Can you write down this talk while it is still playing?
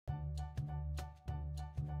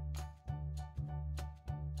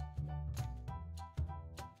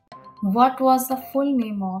What was the full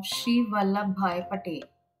name of Shri Vallabhbhai Patel?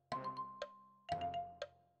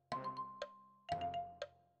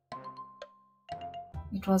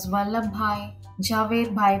 It was Vallabhbhai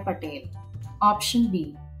Javed Patel. Option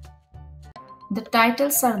B. The title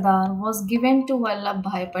Sardar was given to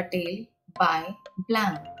Vallabhbhai Patel by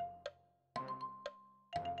blank.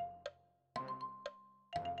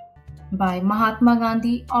 By Mahatma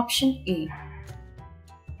Gandhi. Option A.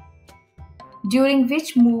 During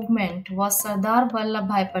which movement was Sardar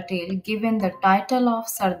Vallabhbhai Patel given the title of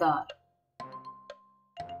Sardar?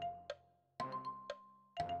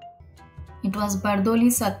 It was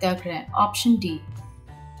Bardoli Satyagraha. Option D.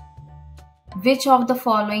 Which of the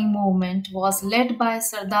following movement was led by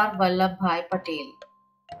Sardar Vallabhbhai Patel?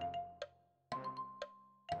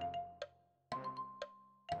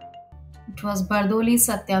 It was Bardoli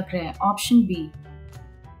Satyagraha. Option B.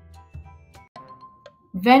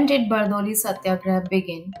 When did Bardoli Satyagraha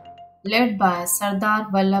begin? Led by Sardar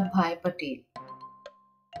Vallabhbhai Patel.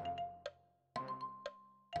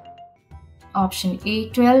 Option A.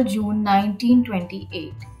 12 June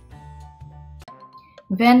 1928.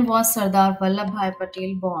 When was Sardar Vallabhbhai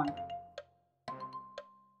Patel born?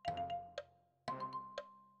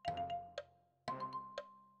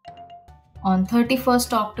 On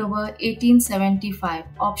 31st October 1875.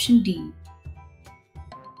 Option D.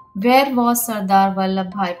 Where was Sardar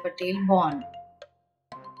Vallabhbhai Patel born?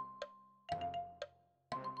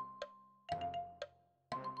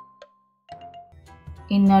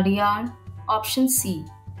 In Nadiyar. Option C.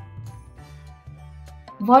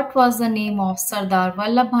 What was the name of Sardar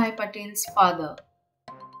Vallabhbhai Patel's father?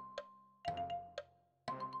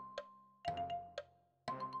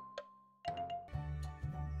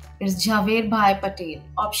 It's Javed Bhai Patel.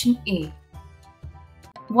 Option A.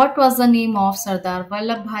 What was the name of Sardar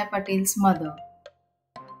Vallabhbhai Patel's mother?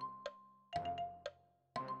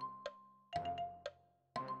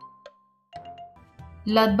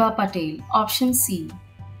 Ladba Patel. Option C.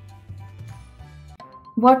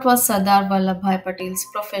 What was Sardar Vallabhbhai Patel's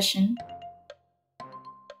profession?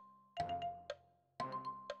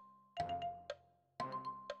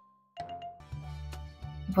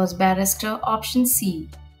 It was barrister. Option C.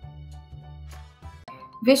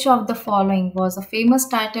 Which of the following was a famous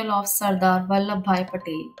title of Sardar Vallabhbhai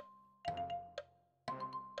Patel?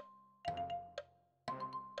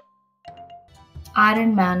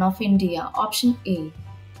 Iron Man of India. Option A.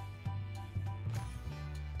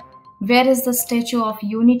 Where is the Statue of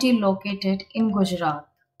Unity located in Gujarat?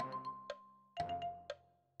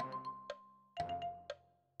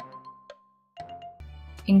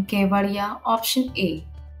 In Kevadia. Option A.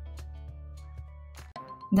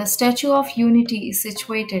 The Statue of Unity is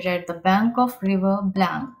situated at the bank of river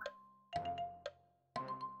blank.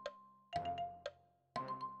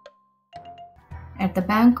 At the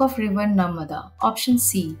bank of river Narmada. Option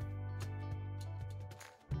C.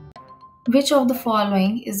 Which of the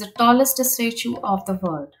following is the tallest statue of the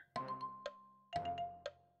world?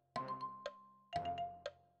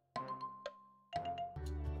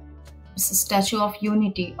 It's the Statue of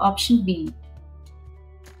Unity. Option B.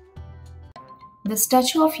 The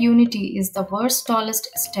Statue of Unity is the world's tallest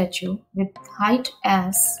statue with height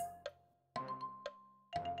as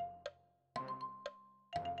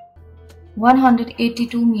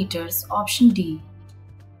 182 meters. Option D.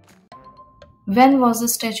 When was the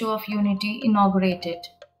Statue of Unity inaugurated?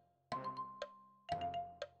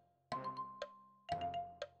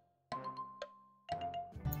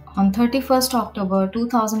 On 31st October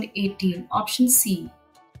 2018. Option C.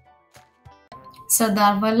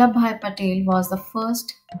 Sardar Vallabhbhai Patel was the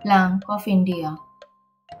first blank of India.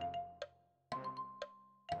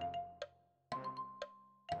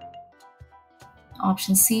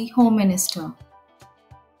 Option C. Home Minister.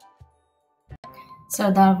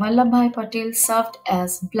 Sardar Vallabhbhai Patel served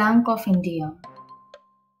as blank of India.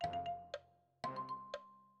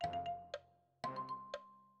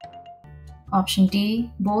 Option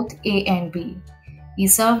D. Both A and B. He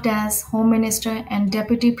served as Home Minister and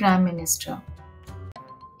Deputy Prime Minister.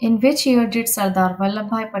 In which year did Sardar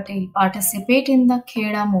Vallabhbhai Patel participate in the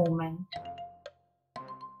Kheda movement?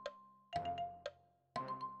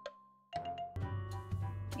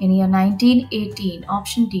 In year 1918.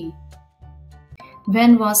 Option D.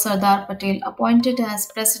 When was Sardar Patel appointed as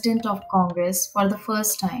President of Congress for the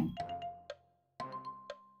first time?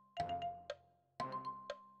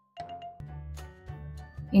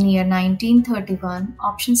 In year 1931.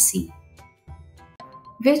 Option C.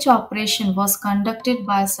 Which operation was conducted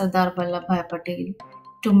by Sardar Vallabhbhai Patel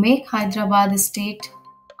to make Hyderabad state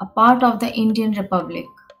a part of the Indian Republic?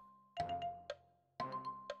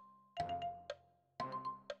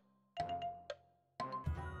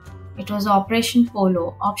 It was Operation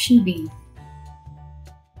Polo, option B.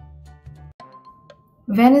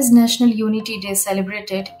 When is National Unity Day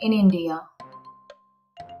celebrated in India?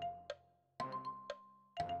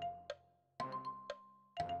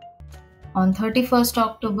 On 31st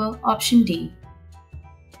October, option D.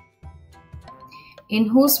 In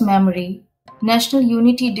whose memory National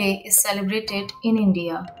Unity Day is celebrated in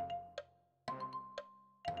India?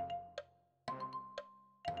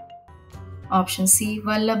 Option C.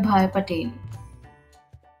 Vallabhbhai Patel.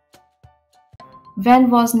 When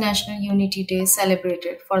was National Unity Day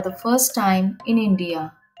celebrated for the first time in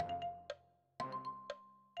India?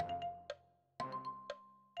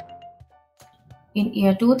 In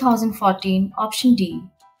year 2014, option D.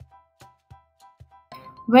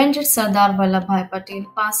 When did Sardar Vallabhbhai Patel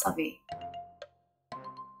pass away?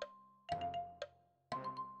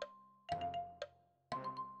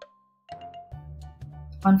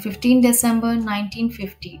 On 15 December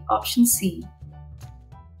 1950, option C.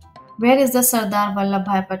 Where is the Sardar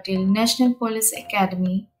Vallabhbhai Patel National Police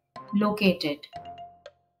Academy located?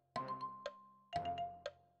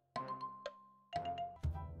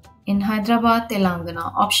 In Hyderabad,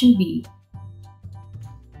 Telangana, option B.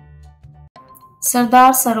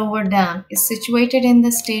 Sardar Sarovar Dam is situated in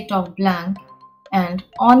the state of blank and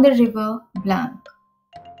on the river blank.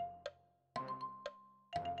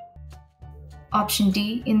 Option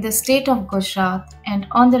D. In the state of Gujarat and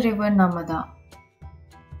on the river Narmada.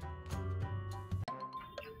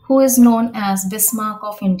 Who is known as Bismarck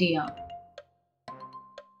of India?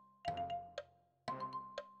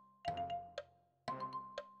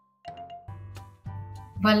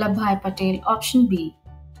 Vallabhbhai Patel, option B.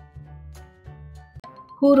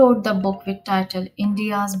 Who wrote the book with title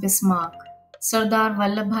India's Bismarck? Sardar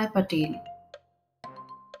Vallabhbhai Patel.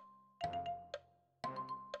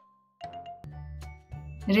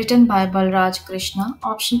 Written by Balraj Krishna,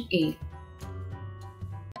 option A.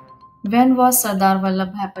 When was Sardar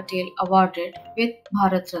Vallabhbhai Patel awarded with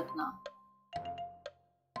Bharat Ratna?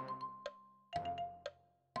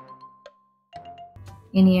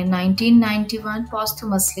 In year 1991,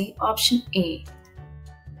 posthumously, option A.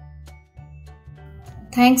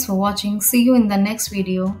 Thanks for watching. See you in the next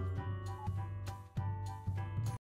video.